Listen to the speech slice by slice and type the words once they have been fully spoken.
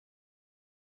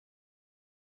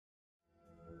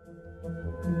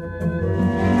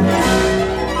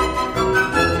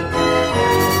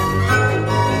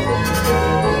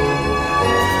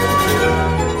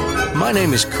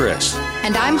name is Chris.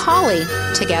 And I'm Holly.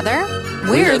 Together,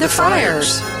 we're the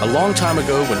Friars. A long time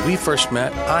ago, when we first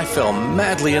met, I fell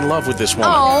madly in love with this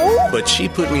woman. Oh. But she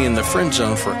put me in the friend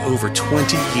zone for over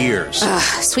 20 years.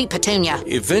 Sweet Petunia.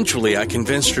 Eventually, I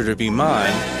convinced her to be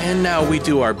mine, and now we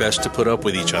do our best to put up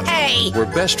with each other. Hey!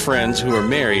 We're best friends who are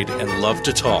married and love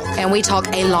to talk. And we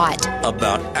talk a lot.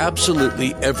 About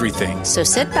absolutely everything. So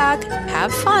sit back,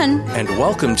 have fun. And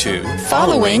welcome to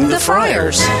Following the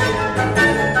Friars.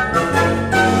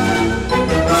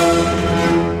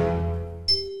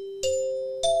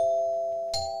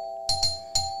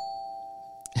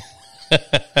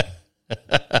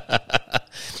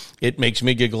 It makes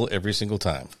me giggle every single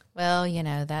time. Well, you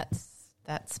know,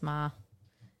 that's my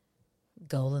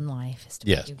goal in life is to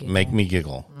Yes, make you giggle. make me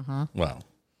giggle. Well,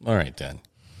 all right then.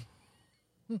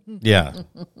 Yeah.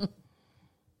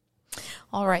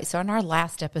 All right, so in our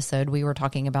last episode, we were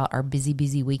talking about our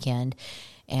busy weekend,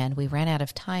 and we ran out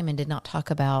of time and did not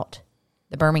talk about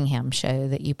the Birmingham show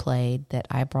that you played that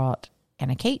I brought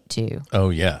Anna Kate to. Oh,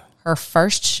 yeah. Her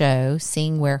first show,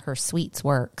 Seeing Where Her Sweets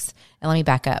works. And let me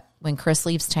back up. When Chris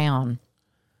leaves town,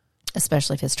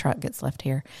 especially if his truck gets left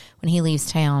here, when he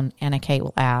leaves town, Anna Kate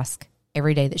will ask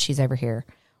every day that she's over here,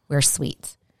 where's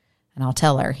Sweets? And I'll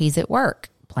tell her, he's at work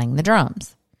playing the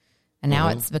drums. And now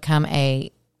it's become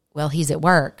well, he's at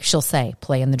work. She'll say,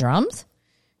 playing the drums?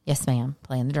 Yes, ma'am,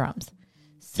 playing the drums.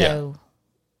 So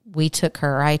I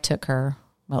took her.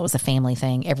 Well, it was a family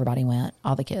thing. Everybody went,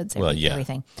 all the kids,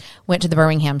 everything. Went to the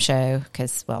Birmingham show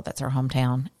because, well, that's our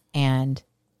hometown.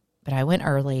 But I went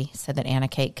early so that Anna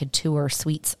Kate could tour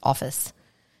Sweet's office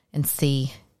and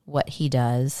see what he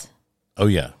does. Oh,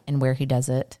 yeah. And where he does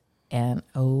it. And,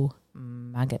 oh,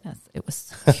 my goodness, it was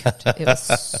so cute. It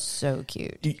was so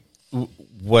cute.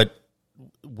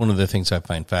 One of the things I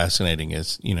find fascinating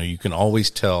is, you know, you can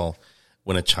always tell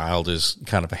when a child is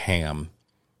kind of a ham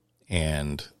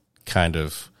and kind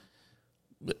of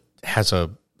has a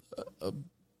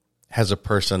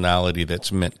personality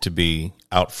that's meant to be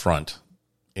out front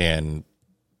and,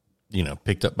 you know,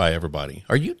 picked up by everybody.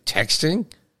 Are you texting?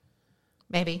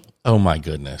 Maybe. Oh, my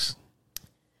goodness.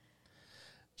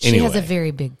 She has a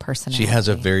very big personality. She has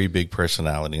a very big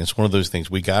personality. It's one of those things.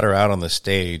 We got her out on the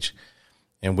stage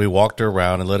and we walked her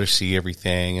around and let her see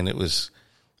everything. And it was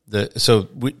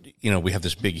we have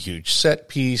this big, huge set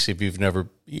piece. If you've never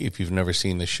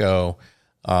seen the show,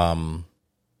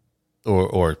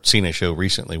 or seen a show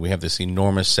recently, we have this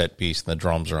enormous set piece and the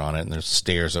drums are on it and there's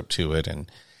stairs up to it.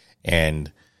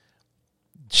 And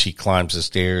she climbs the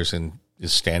stairs and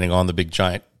is standing on the big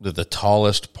giant, the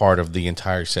tallest part of the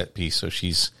entire set piece. So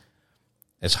she's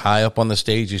as high up on the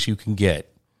stage as you can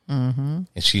get. Mm-hmm.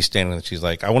 And she's standing and she's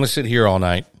like, I want to sit here all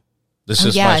night. This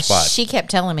is my spot. She kept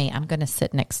telling me, I'm going to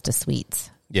sit next to Sweets.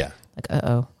 Yeah. Like,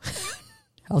 uh-oh.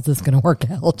 How's this going to work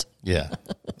out? Yeah.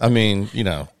 I mean, you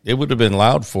know, it would have been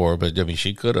loud for her, but I mean,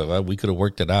 she could have. We could have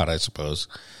worked it out, I suppose.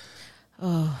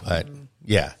 Oh. But,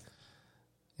 yeah.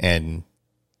 And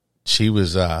she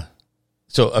was,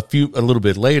 so a little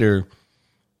bit later,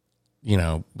 you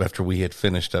know, after we had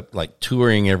finished up, like,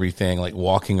 touring everything, like,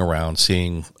 walking around,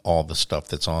 seeing all the stuff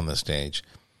that's on the stage,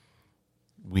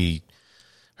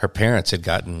 her parents had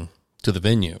gotten to the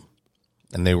venue,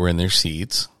 and they were in their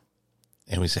seats,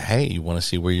 and we said, hey, you want to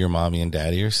see where your mommy and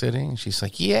daddy are sitting? And she's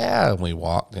like, yeah, and we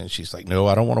walked, and she's like, no,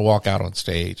 I don't want to walk out on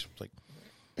stage. Like,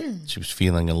 she was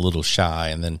feeling a little shy,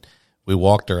 and then we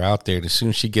walked her out there, and as soon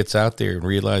as she gets out there and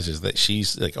realizes that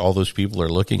she's, like, all those people are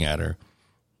looking at her,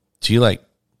 she, like,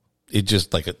 it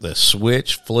just, like, the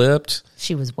switch flipped.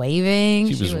 She was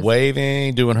waving. She was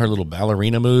waving, doing her little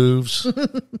ballerina moves.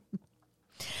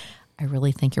 I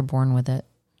really think you're born with it.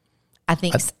 I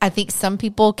think some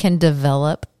people can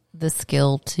develop the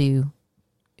skill to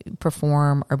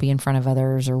perform or be in front of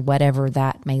others or whatever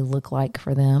that may look like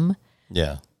for them.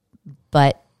 Yeah.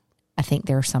 But I think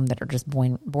there are some that are just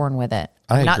born with it.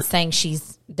 I'm not saying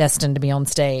she's destined to be on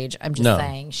stage. I'm just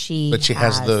saying she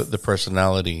has the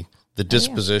personality, the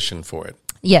disposition for it.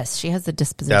 Yes, she has the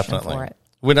disposition for it.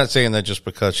 We're not saying that just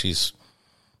because she's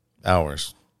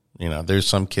ours. You know, there's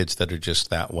some kids that are just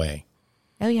that way.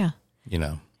 Oh, yeah. You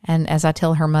know. And as I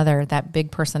tell her mother, that big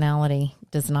personality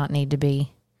does not need to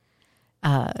be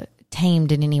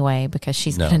tamed in any way because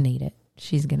she's going to need it.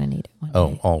 She's going to need it one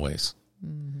day. Always.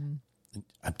 Mm-hmm.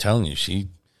 I'm telling you,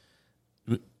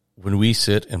 when we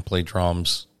sit and play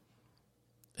drums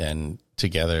and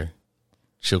together,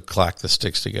 she'll clack the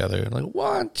sticks together like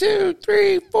 1, 2,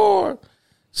 3, 4.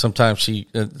 Sometimes she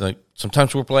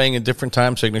Sometimes we're playing in different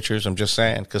time signatures. I'm just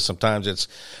saying, because sometimes it's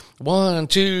 1,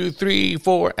 2, 3,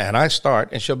 4, and I start,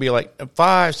 and she'll be like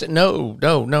 5. No.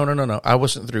 I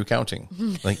wasn't through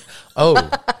counting. Like, oh,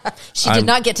 She did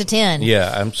not get to 10.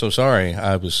 yeah, I'm so sorry.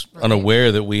 I was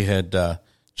unaware that we had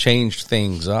changed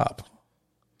things up.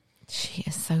 She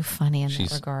is so funny in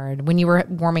that regard. When you were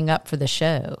warming up for the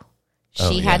show,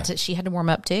 she had to warm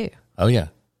up too. Oh yeah,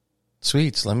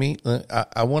 sweets.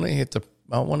 I want to hit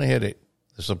it.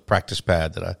 There's a practice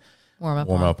pad that I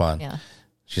warm up on. Yeah.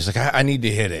 She's like, I need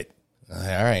to hit it. All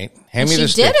right, hand me the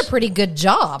She did sticks. a pretty good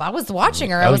job. I was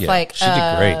watching her. I was like, she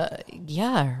did great.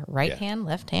 Yeah, right hand,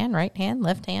 left hand, right hand,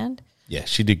 left hand. Yeah,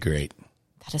 she did great.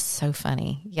 That is so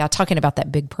funny. Yeah, talking about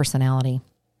that big personality.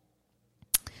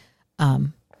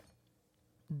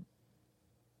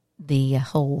 The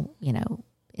whole,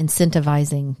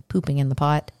 incentivizing pooping in the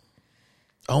pot.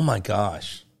 Oh my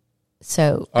gosh.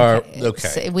 So, Okay.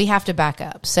 So we have to back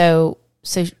up. So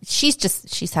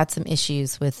she's had some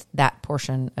issues with that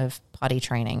portion of potty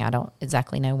training. I don't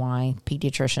exactly know why.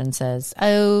 Pediatrician says,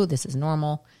 "Oh, this is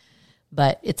normal,"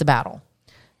 but it's a battle.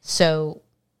 So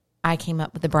I came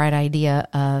up with the bright idea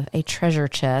of a treasure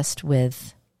chest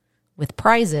with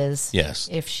prizes. Yes.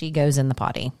 If she goes in the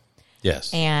potty.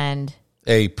 Yes. And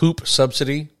A poop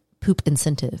subsidy, poop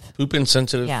incentive. poop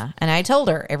incentive. Yeah. And I told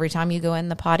her every time you go in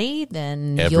the potty,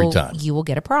 then Time. you will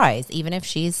get a prize. Even if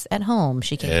she's at home,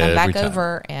 she can come back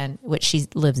over, and which she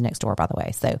lives next door, by the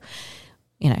way. So,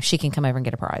 she can come over and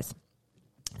get a prize.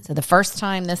 So the first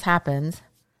time this happens,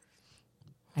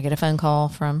 I get a phone call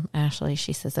from Ashley.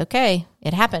 She says, "Okay,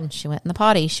 it happened. She went in the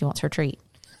potty. She wants her treat."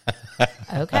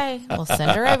 Okay, we'll send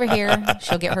her over here.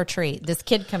 She'll get her treat. This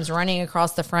kid comes running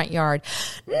across the front yard.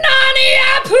 "Nani,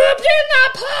 I pooped in the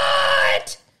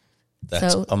pot!"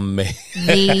 That's So amazing.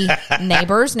 The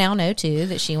neighbors now know too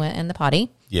that she went in the potty.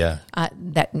 Yeah.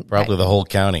 Probably the whole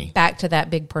county. back to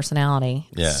that big personality.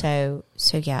 Yeah. So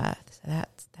yeah,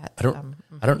 that's I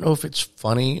don't know if it's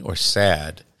funny or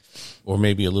sad, or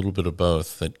maybe a little bit of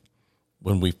both, that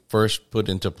when we first put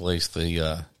into place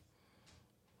the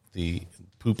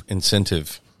poop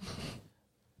incentive.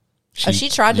 She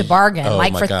tried to bargain. Oh,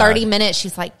 like my for God. 30 minutes,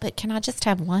 she's like, "But can I just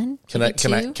have one? Can Maybe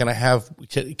two?" I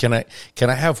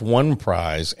have one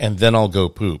prize and then I'll go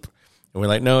poop? And we're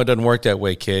like, no, it doesn't work that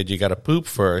way, kid. You got to poop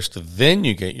first, then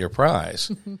you get your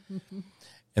prize.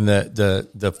 And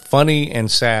the funny and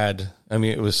sad, I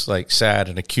mean, it was like sad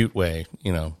in a cute way,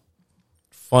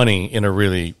 funny in a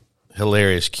really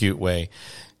hilarious, cute way.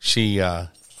 She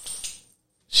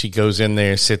goes in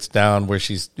there, sits down where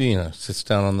she's, sits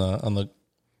down on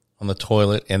the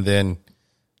toilet, and then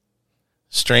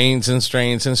strains and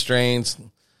strains and strains.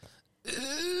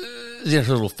 Her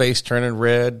little face turning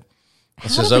red. How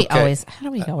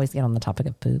do we always get on the topic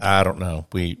of poop? I don't know.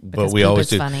 We poop always is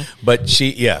do. funny. But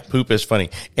poop is funny.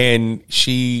 And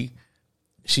she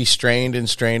strained and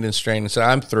strained and strained and said,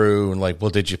 "I'm through." And like,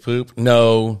 "Well, did you poop?"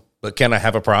 "No, but can I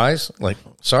have a prize?" Like,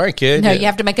 "Sorry, kid." No, you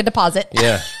have to make a deposit.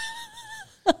 Yeah.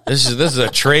 This is a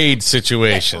trade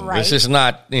situation. Right. This is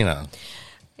not,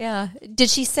 Yeah. Did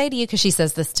she say to you, because she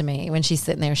says this to me when she's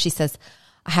sitting there, she says,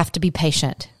 "I have to be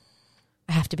patient.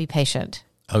 I have to be patient."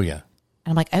 Oh yeah.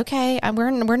 And I'm like, okay,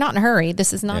 we're not in a hurry.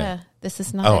 This is not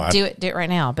do it right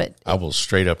now. But I will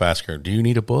straight up ask her, "Do you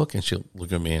need a book?" And she'll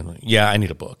look at me and like, "Yeah, I need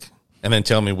a book." And then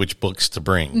tell me which books to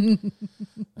bring.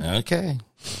 Okay.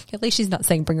 at least she's not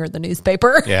saying bring her the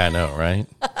newspaper. Yeah, I know, right?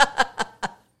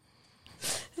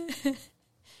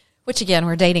 Which again,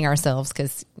 we're dating ourselves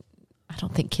because I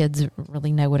don't think kids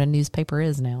really know what a newspaper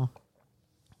is now.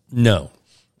 No.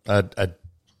 I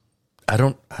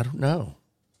don't know.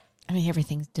 I mean,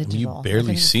 everything's digital. You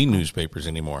barely see newspapers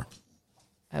anymore.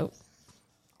 Oh,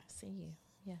 I see you.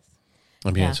 Yes.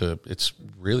 I mean, Yeah. it's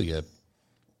really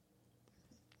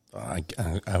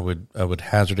I would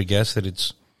hazard a guess that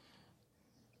it's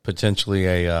potentially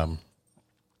I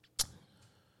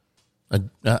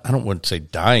don't want to say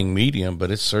dying medium,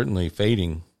 but it's certainly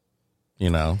fading,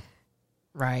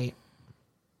 Right.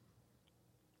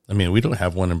 I mean, we don't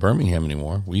have one in Birmingham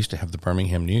anymore. We used to have the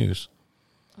Birmingham News.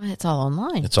 Well, it's all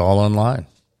online. It's all online.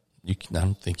 I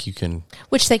don't think you can.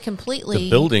 Which they completely. The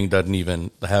building doesn't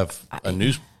even have a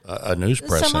news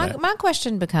press. So in it. my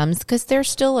question becomes, because there's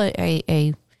still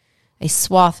a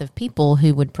swath of people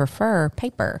who would prefer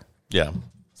paper. Yeah,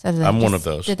 So I'm one of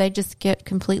those. Did they just get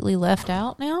completely left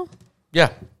out now?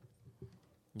 Yeah,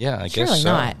 I guess Surely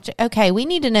so. not. Okay, we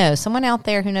need to know. Someone out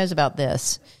there who knows about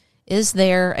this. Is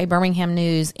there a Birmingham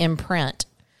News imprint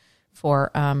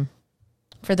for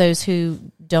those who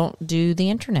don't do the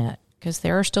internet? Because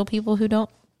there are still people who don't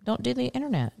do the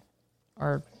internet,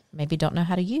 or maybe don't know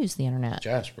how to use the internet.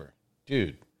 Jasper,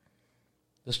 dude,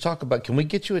 Let's talk about, can we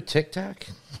get you a Tic Tac?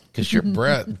 Because your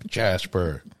breath,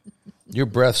 Jasper, your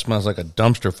breath smells like a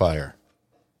dumpster fire.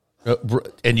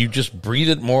 And you just breathe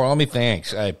it more on me?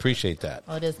 Thanks. I appreciate that.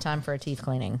 Well, it is time for a teeth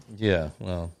cleaning. Yeah,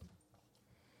 well.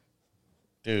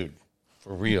 Dude,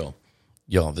 for real.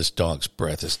 Yo, this dog's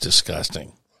breath is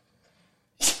disgusting.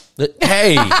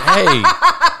 Hey,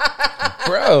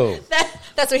 bro.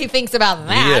 That's what he thinks about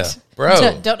that. Yeah,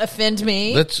 bro. Don't offend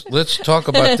me. Let's talk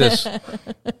about this.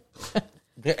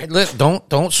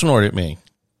 Don't snort at me.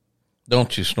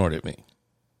 Don't you snort at me.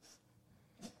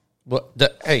 What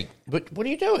are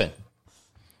you doing?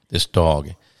 This dog.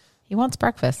 He wants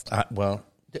breakfast.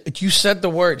 You said the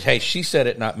word. Hey, she said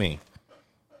it, not me.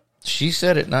 She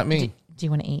said it, not me. Do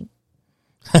you want to eat?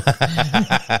 Do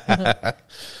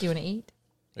you want to eat?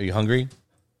 Are you hungry?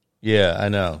 Yeah, I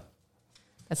know.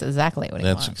 That's exactly what he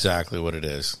wants. That's exactly what it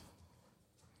is.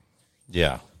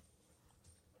 Yeah.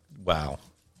 Wow.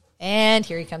 And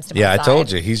here he comes to my side. side. I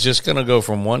told you. He's just going to go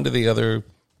from one to the other,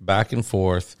 back and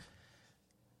forth.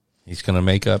 He's going to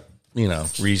make up,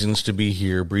 reasons to be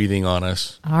here, breathing on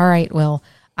us. All right. Well,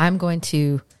 I'm going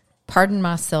to pardon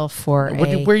myself for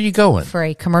where are you going? For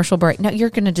a commercial break. No, you're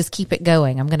going to just keep it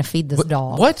going. I'm going to feed this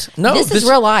dog. What? No. This is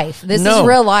real life. This is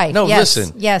real life. No, yes,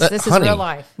 listen. Yes, this is real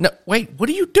life. No, wait. What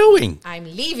are you doing? I'm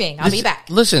leaving. I'll be back.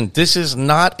 Listen, this is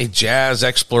not a jazz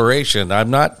exploration. I'm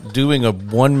not doing a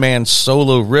one-man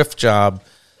solo riff job.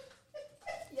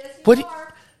 Yes, you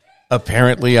are.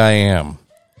 Apparently I am.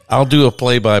 I'll do a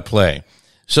play-by-play.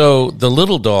 So the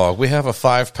little dog, we have a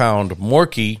 5-pound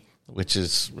Morkie, which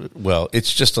is,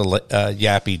 it's just a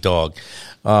yappy dog.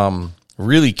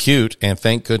 Really cute, and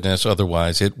thank goodness,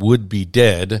 otherwise it would be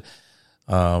dead.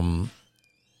 It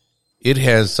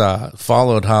has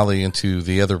followed Holly into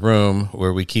the other room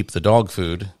where we keep the dog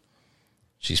food.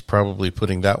 She's probably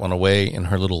putting that one away in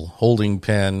her little holding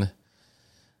pen.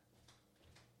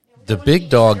 The big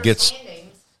dog gets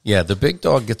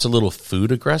a little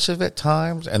food aggressive at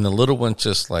times, and the little one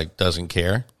just doesn't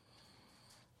care.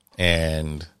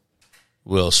 And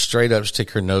will straight up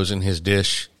stick her nose in his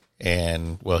dish,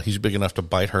 and he's big enough to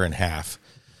bite her in half,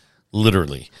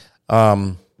 literally.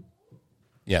 Yeah.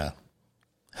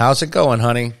 How's it going,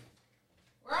 honey?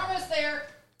 We're almost there.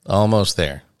 Almost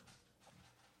there.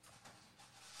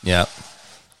 Yep.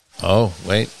 Oh,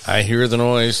 wait, I hear the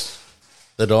noise.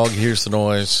 The dog hears the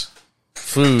noise.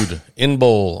 Food in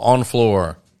bowl on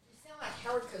floor. You sound like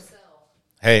Howard Cosell.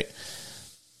 Hey,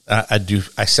 I do.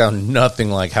 I sound nothing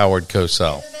like Howard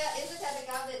Cosell. Isn't that the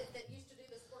guy that used to do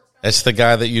the sports? That's the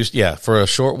guy that for a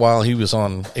short while he was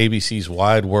on ABC's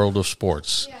Wide World of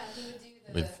Sports. Yeah,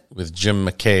 he would do with Jim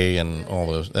McKay and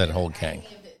all that whole gang.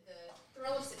 The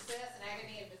thrill of success and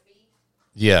agony of defeat.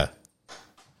 Yeah.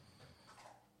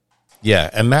 Yeah.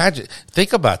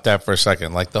 Think about that for a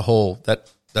second. Like that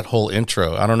whole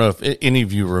intro. I don't know if any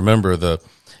of you remember the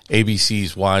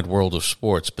ABC's Wide World of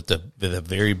Sports, but the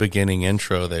very beginning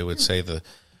intro, they would say the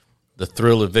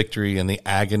thrill of victory and the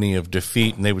agony of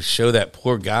defeat, and they would show that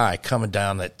poor guy coming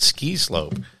down that ski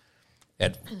slope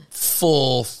at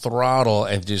full throttle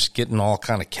and just getting all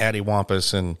kind of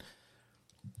cattywampus, and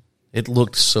it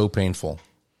looked so painful.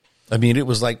 I mean, it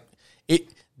was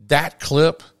that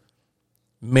clip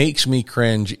makes me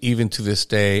cringe even to this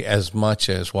day as much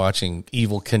as watching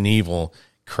Evel Knievel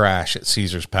crash at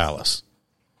Caesar's Palace.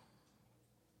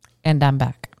 And I'm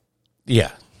back.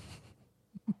 Yeah.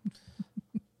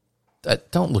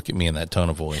 Don't look at me in that tone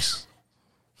of voice.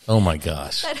 Oh my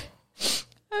gosh.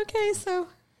 Okay, so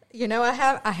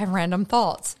I have random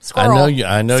thoughts. Squirrel.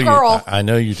 I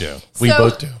know you do. We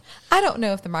both do. I don't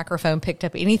know if the microphone picked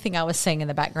up anything I was saying in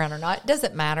the background or not. It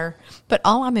doesn't matter. But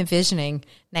all I'm envisioning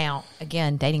now,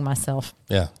 again, dating myself.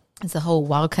 Yeah. Is the whole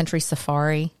wild country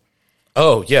safari.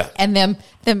 Oh yeah. And them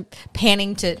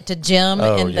panning to Jim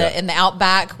in the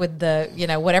outback with the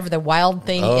whatever the wild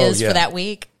thing is for that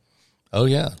week. Oh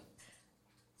yeah.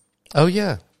 Oh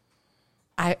yeah.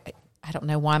 I don't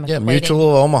know why I'm equating.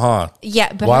 Mutual of Omaha.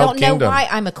 Yeah, but Wild I don't Kingdom. know why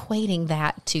I'm equating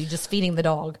that to just feeding the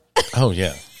dog. Oh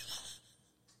yeah.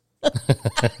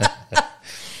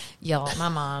 Y'all, my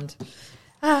mind.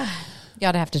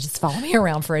 Y'all have to just follow me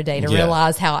around for a day to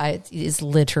realize how it is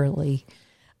literally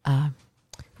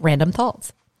random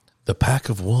thoughts. The pack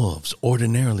of wolves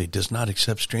ordinarily does not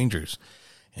accept strangers,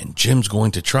 and Jim's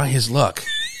going to try his luck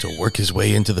to work his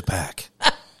way into the pack.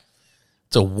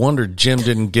 It's a wonder Jim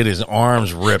didn't get his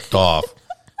arms ripped off.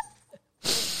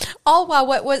 All while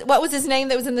what was his name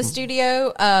that was in the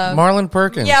studio? Marlon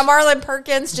Perkins. Yeah, Marlon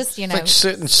Perkins. Just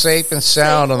sitting safe and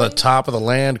sound on the top of the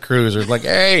Land Cruiser, like,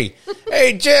 hey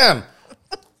Jim,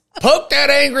 poke that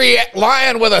angry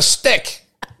lion with a stick.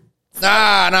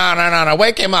 No,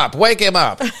 wake him up.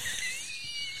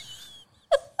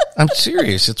 I'm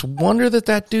serious. It's a wonder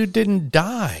that dude didn't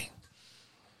die.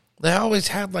 They always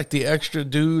had like the extra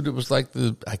dude. It was like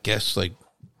I guess like,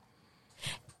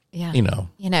 Yeah.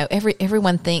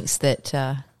 Everyone thinks that,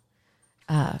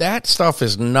 that stuff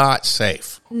is not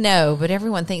safe. no, but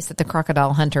everyone thinks that the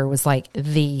crocodile hunter was like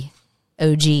the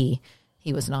OG.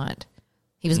 He was not.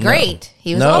 He was great.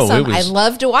 He was awesome. I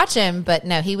loved to watch him, but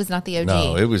no, he was not the OG.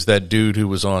 No, it was that dude who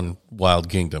was on Wild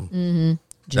Kingdom. Mm-hmm.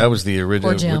 That was the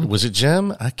original. Or Jim. Was it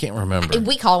Jim? I can't remember.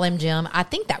 We call him Jim. I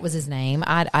think that was his name.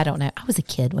 I don't know. I was a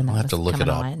kid when that was have to look coming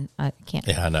it up. on. I can't.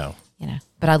 Yeah, I know.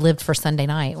 But I lived for Sunday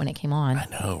night when it came on. I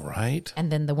know, right?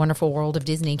 And then The Wonderful World of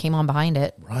Disney came on behind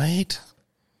it. Right?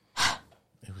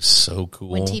 It was so cool.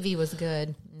 When TV was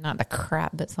good, not the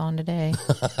crap that's on today.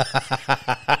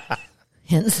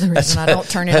 Hence the reason I don't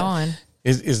turn it on.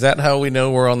 Is that how we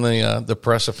know we're on the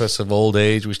precipice of old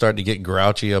age? We start to get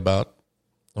grouchy about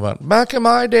back in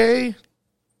my day,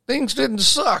 things didn't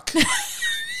suck.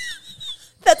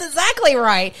 That's exactly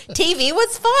right. TV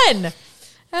was fun.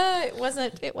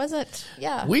 It wasn't.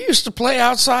 Yeah. We used to play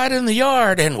outside in the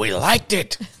yard, and we liked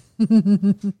it.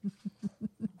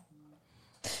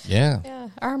 Yeah. Yeah.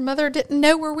 Our mother didn't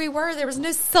know where we were. There was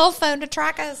no cell phone to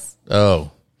track us.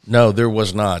 Oh, no, there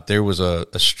was not. There was a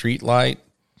street light.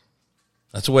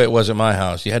 That's the way it was at my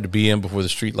house. You had to be in before the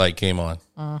street light came on.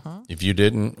 If you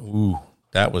didn't,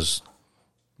 that was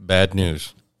bad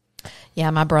news. Yeah,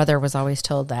 my brother was always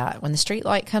told that. When the street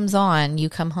light comes on, you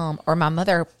come home. Or my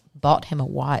mother bought him a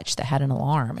watch that had an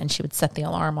alarm, and she would set the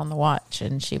alarm on the watch,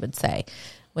 and she would say,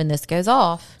 when this goes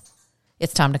off,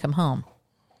 it's time to come home.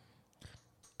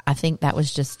 I think that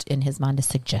was just in his mind a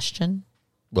suggestion.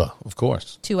 Well, of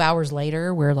course. 2 hours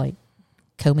later, we're like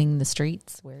combing the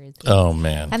streets. Where is he? Oh,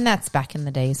 man. And that's back in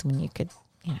the days when you could,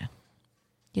 you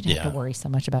didn't have to worry so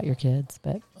much about your kids.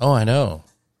 But oh, I know.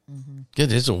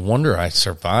 Good. It's a wonder I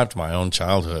survived my own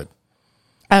childhood.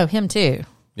 oh, him too.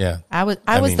 Yeah. I was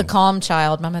the calm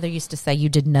child. My mother used to say, "You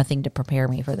did nothing to prepare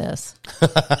me for this."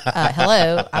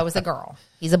 Hello, I was a girl.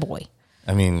 He's a boy.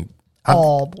 I mean,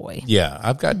 All boy. Yeah,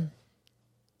 I've got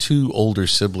two older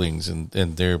siblings, and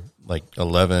they're like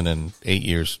 11 and 8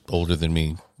 years older than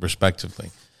me,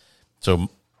 respectively. So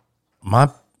my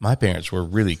parents were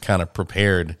really kind of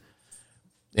prepared,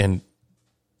 and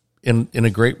in a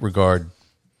great regard,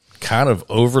 kind of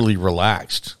overly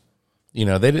relaxed. They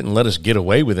didn't let us get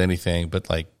away with anything, but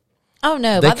like, Oh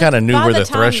no, they kind of knew where the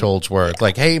time, thresholds were. Yeah.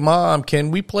 Like, hey, Mom, can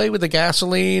we play with the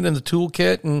gasoline and the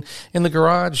toolkit and in the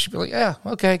garage? She'd be like, yeah,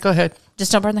 okay, go ahead.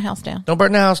 Just don't burn the house down. Don't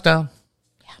burn the house down.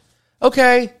 Yeah.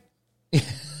 Okay.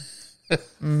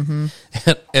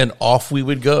 And off we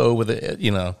would go with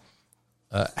a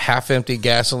half-empty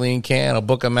gasoline can, a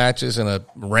book of matches, and a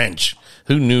wrench.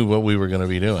 Who knew what we were going to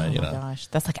be doing? Oh my gosh,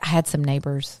 that's like I had some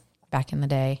neighbors back in the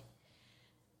day.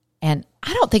 And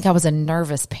I don't think I was a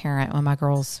nervous parent when my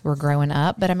girls were growing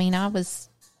up, but I mean, I was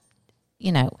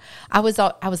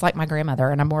like my grandmother,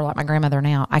 and I'm more like my grandmother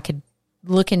now. I could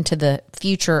look into the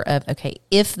future of, okay,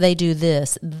 if they do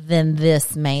this, then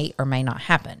this may or may not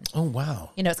happen. Oh,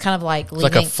 wow. It's kind of like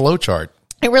like a flow chart.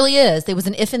 It really is. It was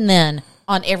an if and then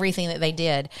on everything that they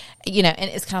did, and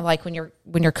it's kind of like when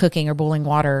you're cooking or boiling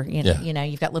water,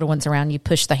 you've got little ones around, you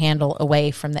push the handle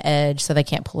away from the edge so they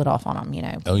can't pull it off on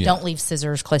them, Oh, yeah. Don't leave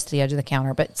scissors close to the edge of the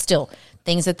counter, but still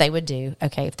things that they would do.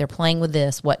 Okay. If they're playing with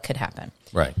this, what could happen?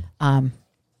 Right.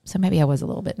 So maybe I was a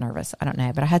little bit nervous. I don't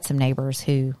know, but I had some neighbors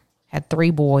who had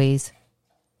 3 boys,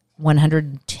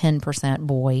 110%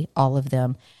 boy, all of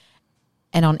them.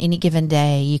 And on any given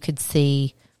day, you could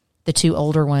see the 2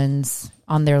 older ones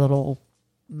on their little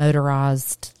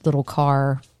motorized little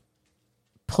car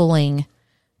pulling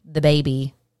the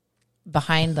baby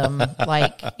behind them,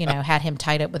 had him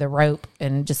tied up with a rope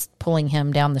and just pulling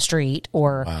him down the street,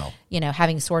 or, wow.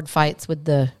 Having sword fights with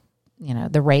the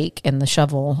rake and the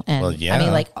shovel. And well, yeah. I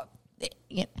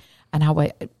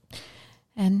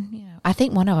mean, I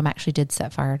think one of them actually did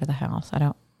set fire to the house. I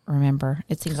don't remember.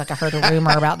 It seems like I heard a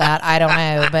rumor about that. I don't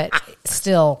know, but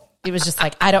still, it was just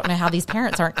like, I don't know how these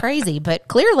parents aren't crazy, but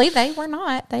clearly they were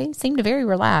not. They seemed very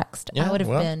relaxed. Yeah, I would have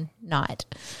been not.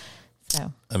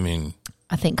 So, I mean,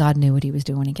 I think God knew what he was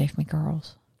doing when he gave me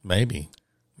girls. Maybe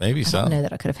I so. don't know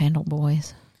that I could have handled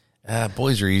boys.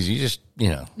 Boys are easy. You just,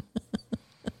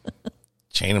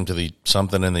 chain them to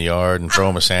something in the yard and throw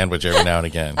them a sandwich every now and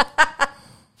again.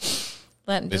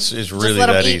 It's really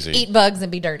that easy. Eat bugs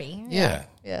and be dirty. Yeah.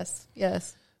 Yes.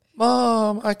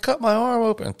 Mom, I cut my arm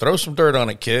open. Throw some dirt on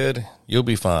it, kid. You'll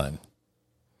be fine.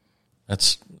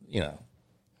 That's, Yeah.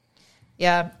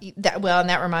 And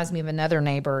that reminds me of another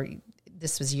neighbor.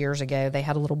 This was years ago. They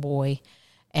had a little boy,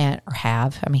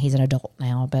 he's an adult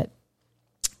now, but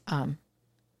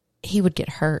he would get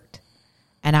hurt.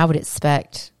 And I would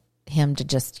expect him to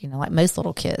just, like most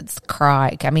little kids,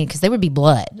 cry. I mean, because there would be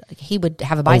blood. Like, he would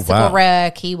have a bicycle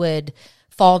wreck. He would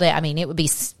fall down. I mean, it would be,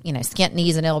 skint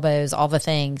knees and elbows, all the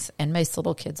things. And most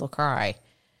little kids will cry.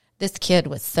 This kid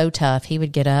was so tough. He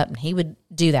would get up and he would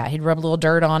do that. He'd rub a little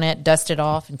dirt on it, dust it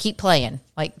off, and keep playing.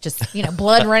 Like, just,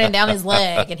 blood running down his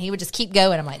leg. And he would just keep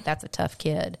going. I'm like, that's a tough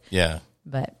kid. Yeah.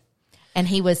 But, and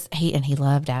he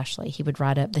loved Ashley. He would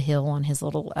ride up the hill on his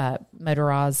little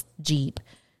motorized Jeep.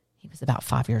 He was about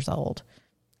 5 years old.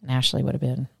 And Ashley would have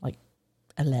been like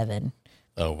 11.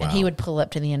 Oh, wow. And he would pull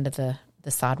up to the end of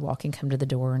the sidewalk and come to the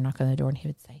door and knock on the door. And he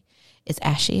would say, "Is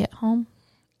Ashley at home?"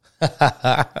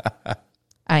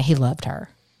 He loved her.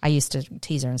 I used to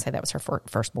tease her and say that was her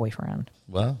first boyfriend.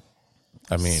 Well,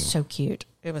 I mean. So cute.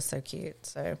 It was so cute.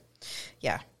 So,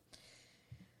 yeah.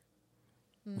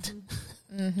 Mm-hmm.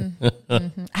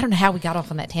 Mm-hmm. I don't know how we got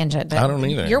off on that tangent, but I don't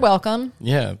either. You're welcome.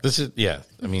 Yeah.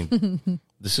 I mean,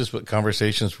 this is what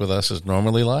conversations with us is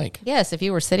normally like. Yes. If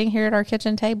you were sitting here at our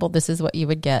kitchen table, this is what you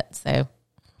would get. So,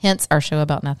 hence our show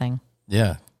about nothing.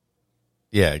 Yeah.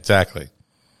 Yeah, exactly.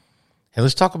 Hey,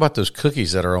 let's talk about those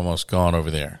cookies that are almost gone over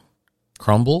there.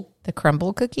 Crumble? The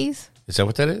crumble cookies? Is that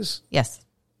what that is? Yes.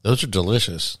 Those are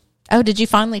delicious. Oh, did you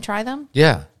finally try them?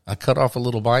 Yeah. I cut off a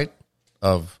little bite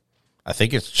of, I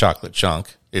think it's chocolate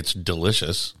chunk. It's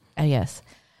delicious. Oh, yes.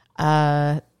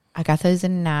 I got those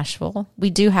in Nashville.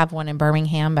 We do have one in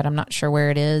Birmingham, but I'm not sure where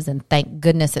it is. And thank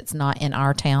goodness it's not in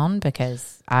our town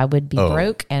because I would be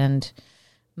broke and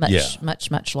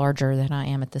much larger than I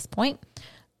am at this point.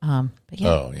 But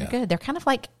they're good. They're kind of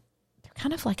like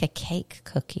a cake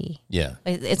cookie. Yeah.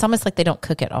 It's almost like they don't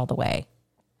cook it all the way.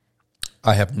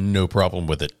 I have no problem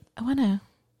with it. Oh, I know.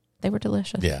 They were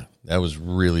delicious. Yeah, that was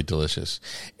really delicious.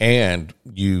 And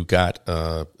you got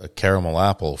a caramel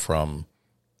apple from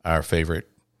our favorite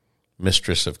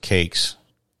mistress of cakes.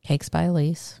 Cakes by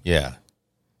Elise. Yeah.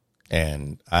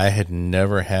 And I had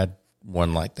never had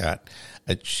one like that.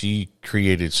 She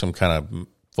created some kind of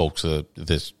folks,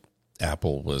 this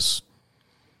apple was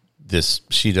this,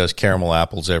 she does caramel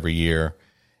apples every year,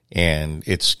 and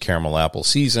it's caramel apple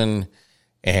season.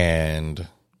 And,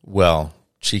 well,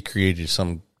 she created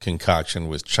some concoction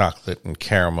with chocolate and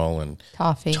caramel and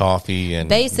toffee and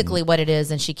basically what it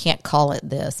is, and she can't call it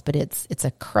this, but it's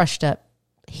a crushed up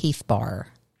Heath bar.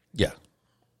 Yeah.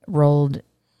 Rolled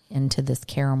into this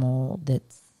caramel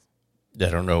that's, I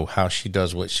don't know how she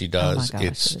does what she does. Oh my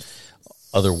gosh, it's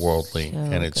otherworldly,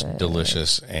 and it's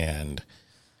delicious. And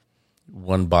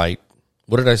one bite.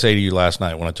 What did I say to you last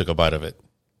night when I took a bite of it?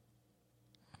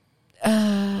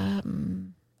 I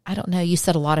don't know. You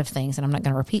said a lot of things, and I'm not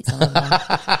going to repeat some of them.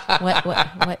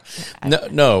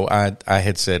 What? No. I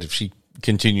had said if she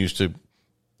continues to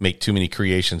make too many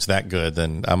creations that good,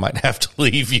 then I might have to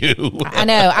leave you. I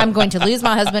know. I'm going to lose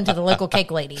my husband to the local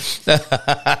cake lady. That's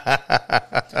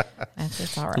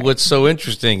all right. What's so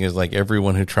interesting is like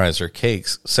everyone who tries her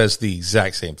cakes says the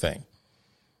exact same thing.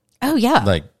 Oh, yeah.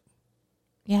 Like,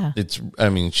 yeah.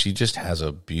 She just has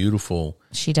a beautiful.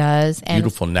 She does.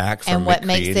 Beautiful knack for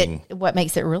creating. What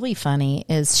makes it really funny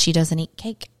is she doesn't eat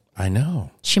cake. I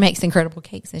know. She makes incredible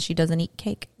cakes and she doesn't eat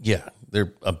cake. Yeah.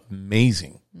 They're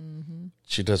amazing. Mm-hmm.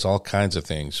 She does all kinds of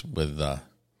things with,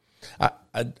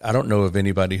 I don't know of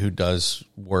anybody who does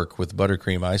work with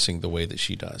buttercream icing the way that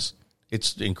she does.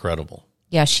 It's incredible.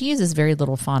 Yeah, she uses very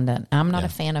little fondant. I'm not a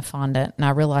fan of fondant, and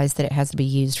I realize that it has to be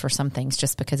used for some things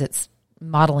just because it's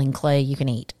modeling clay you can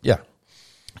eat. Yeah.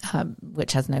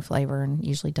 Which has no flavor and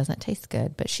usually doesn't taste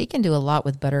good. But she can do a lot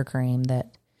with buttercream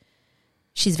that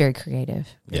she's very creative,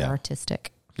 very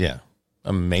artistic. Yeah.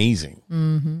 Amazing.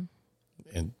 Mm-hmm.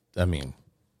 And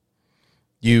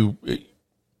you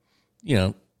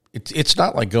know, it's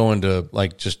not like going to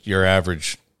like just your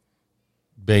average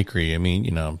bakery.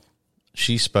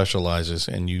 She specializes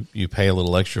and you pay a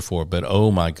little extra for it, but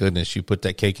oh my goodness, you put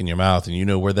that cake in your mouth and you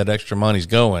know where that extra money's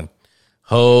going.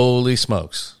 Holy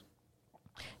smokes.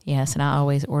 Yes, and I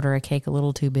always order a cake a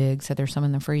little too big, so there's some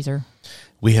in the freezer.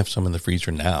 We have some in the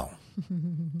freezer now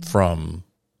from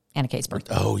Anna Kate's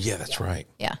birthday. Oh, yeah, that's right.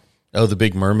 Yeah. Oh, the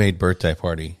Big Mermaid birthday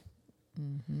party.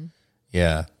 Mm-hmm.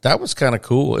 Yeah, that was kind of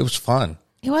cool. It was fun.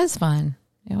 It was fun.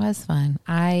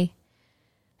 I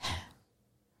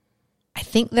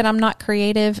think that I'm not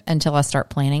creative until I start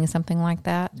planning something like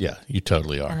that. Yeah, you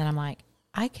totally are. And then I'm like,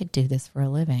 I could do this for a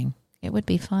living. It would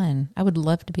be fun. I would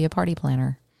love to be a party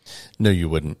planner. No, you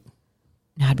wouldn't.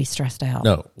 No, I'd be stressed out.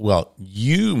 No. Well,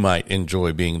 you might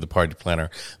enjoy being the party planner.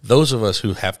 Those of us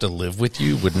who have to live with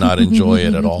you would not enjoy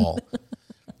it at all.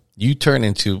 You turn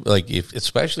into,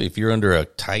 especially if you're under a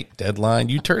tight deadline,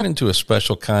 you turn into a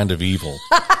special kind of evil.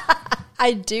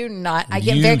 I do not. I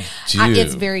get You very. do.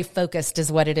 It's very focused,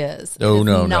 is what it is. No, It's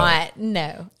no, no. not.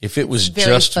 No. If it was very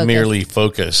just focused. merely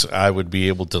focus, I would be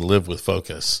able to live with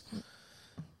focus.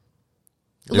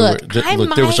 Look, I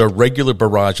there was a might- regular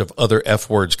barrage of other F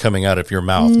words coming out of your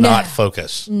mouth, not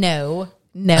focus. No,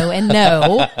 and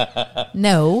no,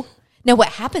 no. No, what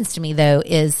happens to me though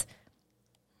is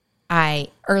I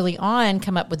early on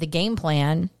come up with a game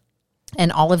plan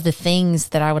and all of the things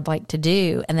that I would like to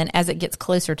do. And then as it gets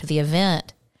closer to the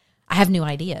event, I have new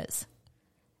ideas.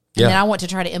 And then I want to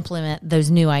try to implement those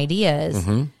new ideas.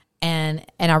 And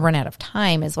I run out of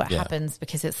time is what happens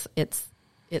because it's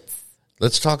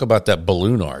Let's talk about that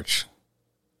balloon arch.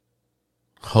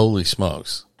 Holy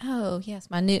smokes. oh yes,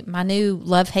 my new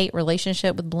love-hate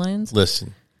relationship with balloons.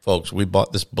 Listen, folks, we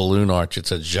bought this balloon arch.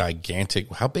 It's a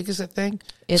gigantic, how big is that thing?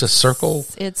 It's a circle.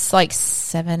 It's like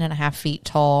 7.5 feet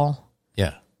tall.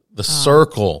 Yeah. The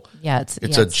circle. Yeah, it's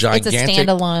a gigantic. It's a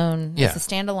standalone. Yeah. It's a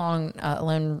standalone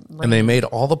alone room. And they made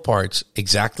all the parts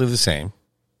exactly the same.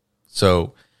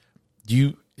 So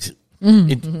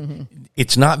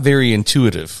it's not very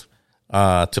intuitive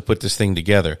to put this thing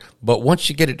together. But once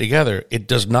you get it together, it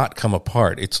does not come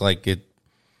apart. It's like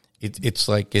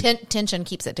Tension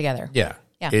keeps it together. yeah.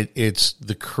 Yeah. It's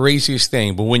the craziest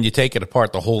thing. But when you take it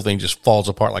apart, the whole thing just falls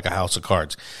apart like a house of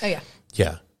cards. Oh yeah.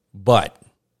 Yeah. But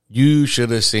you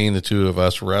should have seen the two of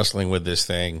us wrestling with this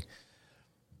thing.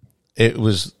 It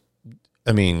was,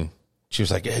 I mean, she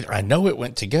was like, I know it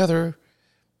went together.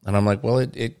 And I'm like, well,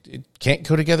 it can't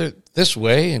go together this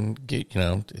way. And,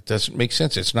 it doesn't make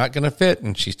sense. It's not going to fit.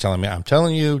 And she's telling me, I'm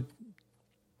telling you,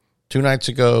 2 nights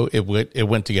ago, it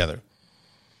went together.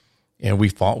 And we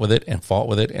fought with it and fought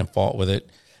with it and fought with it.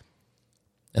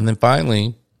 And then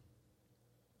finally,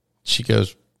 she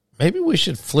goes, maybe we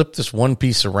should flip this one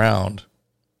piece around.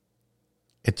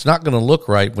 It's not going to look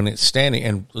right when it's standing.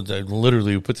 And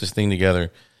literally, we put this thing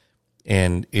together,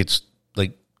 and it's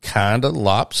like kind of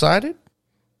lopsided,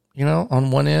 on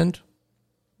one end.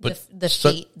 But The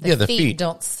feet, the feet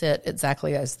don't sit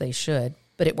exactly as they should,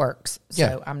 but it works. So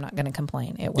Yeah. I'm not going to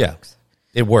complain. It Yeah, works.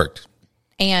 it worked.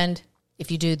 And if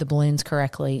you do the balloons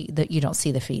correctly, that you don't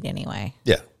see the feet anyway.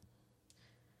 Yeah,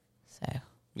 So,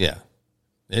 yeah,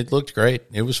 it looked great.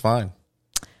 It was fine.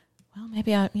 well,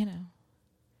 maybe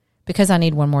because I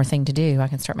need one more thing to do, I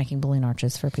can start making balloon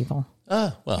arches for people.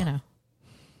 Well,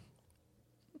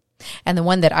 And the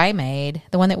one that I made,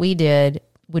 the one that we did,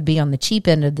 would be on the cheap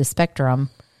end of the spectrum.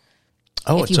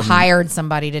 oh, If you hired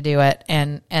somebody to do it,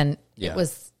 and Yeah. it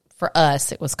was for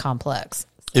us, it was complex.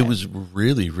 it was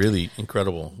really, really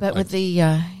incredible. But with the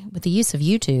use of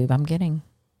YouTube,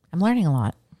 I'm learning a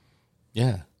lot.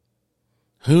 Yeah.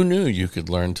 Who knew you could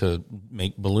learn to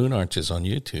make balloon arches on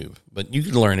YouTube? But you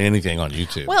could learn anything on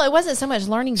YouTube. Well, it wasn't so much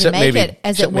learning to Except make maybe- it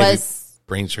as it except maybe was.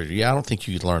 brain surgery. Yeah, I don't think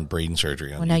you could learn brain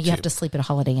surgery on Well, no, YouTube. you have to sleep at a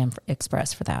Holiday Inn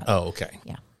Express for that. Oh, okay.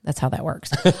 Yeah, that's how that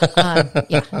works.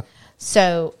 Yeah.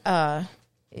 So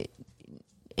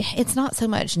it's not so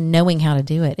much knowing how to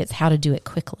do it; it's how to do it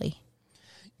quickly.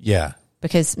 Yeah.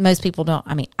 Because most people don't.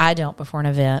 I mean, I don't before an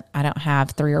event. I don't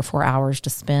have 3 or 4 hours to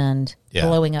spend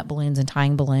blowing up balloons and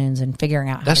tying balloons and figuring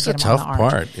out how That's to the get them on tough the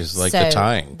arch. part is like the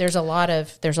tying. There's a lot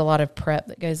of prep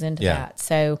that goes into Yeah. that.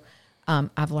 So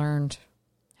I've learned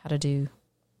how to do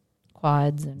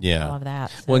quads and all of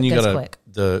that. So Well, and you it goes got quick.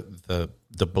 the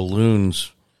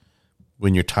balloons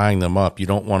when you're tying them up, you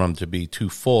don't want them to be too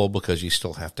full because you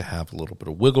still have to have a little bit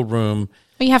of wiggle room.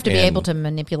 Well, you have to be and- able to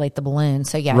manipulate the balloon.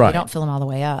 So yeah, Right. you don't fill them all the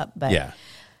way up. But Yeah.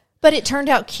 But it turned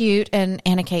out cute, and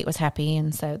Anna Kate was happy,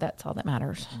 and so that's all that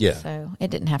matters. Yeah. So it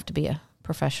didn't have to be a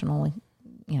professionally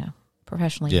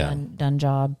Yeah. done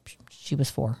job. She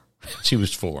was 4. She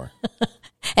was 4.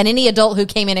 And any adult who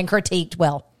came in and critiqued,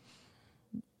 well,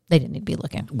 they didn't need to be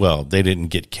looking. Well, they didn't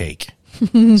get cake.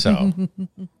 So,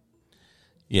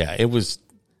 yeah, it was,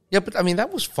 but I mean,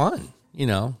 that was fun,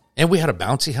 and we had a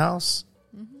bouncy house.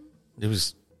 It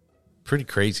was pretty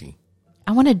crazy.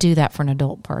 I want to do that for an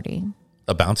adult party.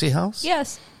 A bouncy house?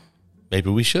 Yes. Maybe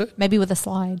we should. Maybe with a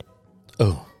slide.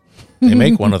 Oh, they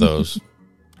make one of those.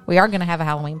 We are going to have a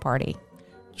Halloween party.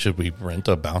 Should we rent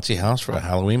a bouncy house for a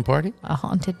Halloween party? A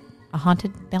haunted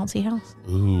bouncy house.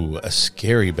 Ooh, a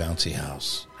scary bouncy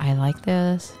house. I like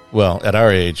this. Well, at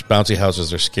our age, bouncy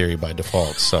houses are scary by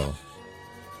default, so.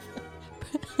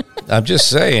 I'm just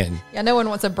saying. Yeah, no one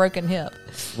wants a broken hip.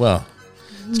 Well,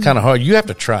 it's kind of hard. You have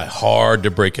to try hard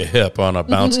to break a hip on a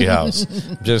bouncy house.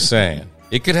 Just saying.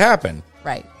 It could happen,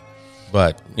 Right.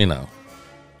 but,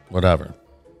 whatever.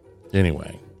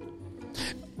 Anyway.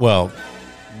 Well,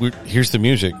 here's the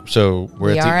music. So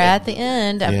We at the are at the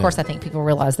end. Of Yeah. course, I think people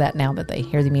realize that now that they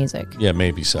hear the music. Yeah,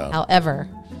 maybe so. However,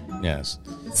 Yes.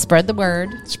 Spread the word.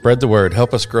 Spread the word.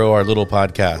 Help us grow our little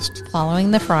podcast.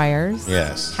 Following the Friars.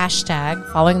 Yes.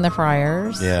 Hashtag following the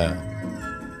Friars. Yeah.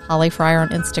 Holly Fryer on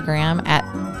Instagram at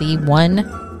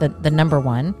the number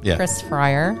one. Yeah. Chris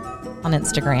Fryer on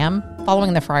Instagram.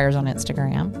 Following the Friars on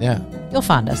Instagram. Yeah. You'll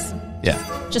find us. Yeah.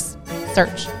 Just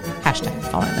search hashtag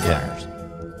following the Yeah.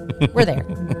 Friars. We're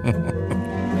there.